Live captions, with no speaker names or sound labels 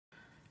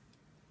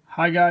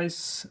Hi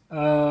guys,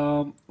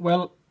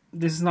 well,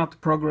 this is not a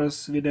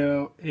progress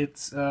video,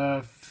 it's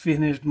a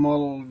finished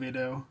model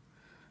video.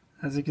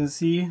 As you can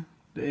see,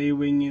 the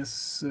A-wing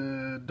is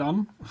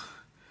done.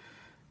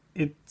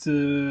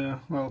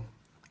 Well,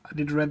 I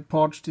did red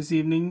parts this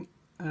evening,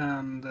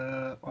 and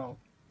well,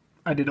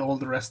 I did all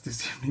the rest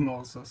this evening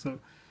also, so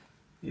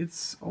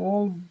it's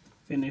all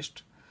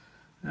finished.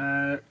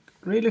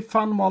 Really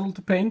fun model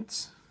to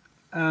paint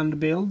and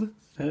build.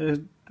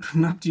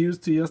 Not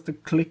used to just a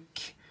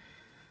click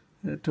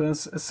to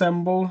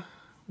assemble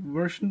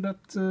version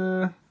that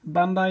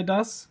Bandai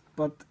does,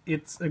 but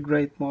it's a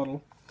great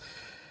model.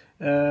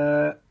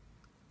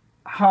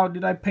 How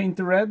did I paint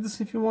the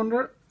reds, if you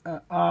wonder?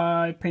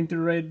 I painted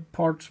red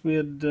parts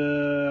with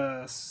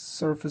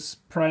surface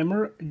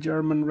primer,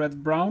 German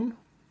red brown.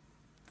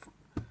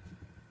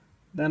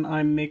 Then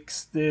I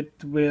mixed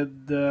it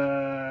with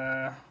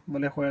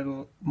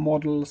Vallejo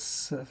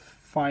models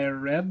fire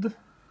red.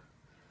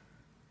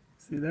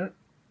 See there?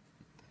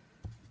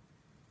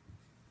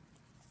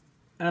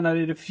 And I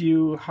did a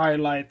few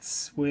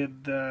highlights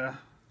with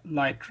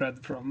light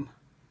red from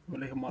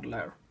Vallejo Model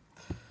Air.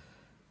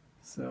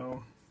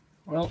 So,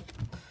 well,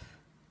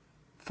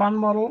 fun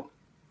model,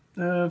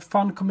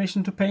 fun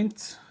commission to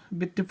paint, a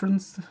bit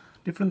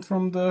different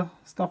from the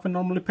stuff I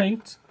normally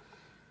paint.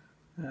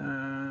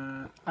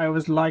 I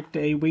always liked the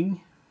A-wing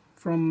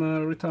from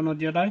Return of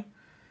the Jedi.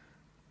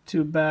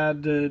 Too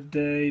bad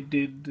they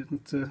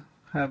didn't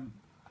have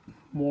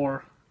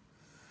more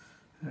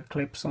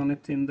clips on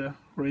it in the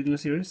original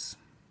series.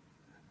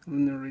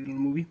 In the original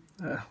movie.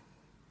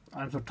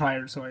 I'm so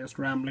tired, so I'm just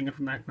rambling at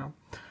night now.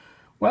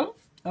 Well,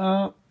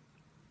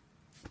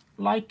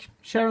 like,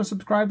 share and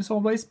subscribe as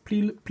always.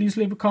 Please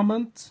leave a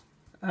comment.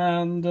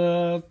 And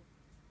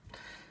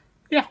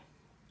yeah,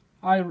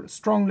 I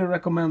strongly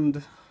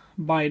recommend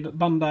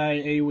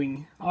Bandai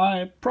A-wing.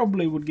 I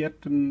probably would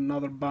get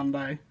another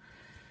Bandai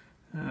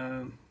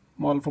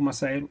model for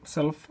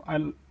myself.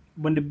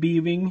 When the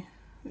B-wing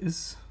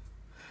is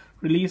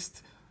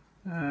released,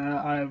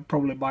 I'll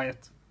probably buy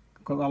it,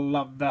 because I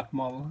love that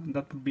model, and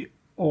that would be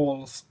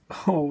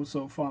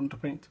so fun to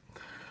paint.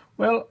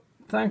 Well,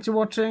 thanks for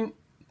watching.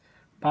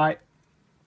 Bye.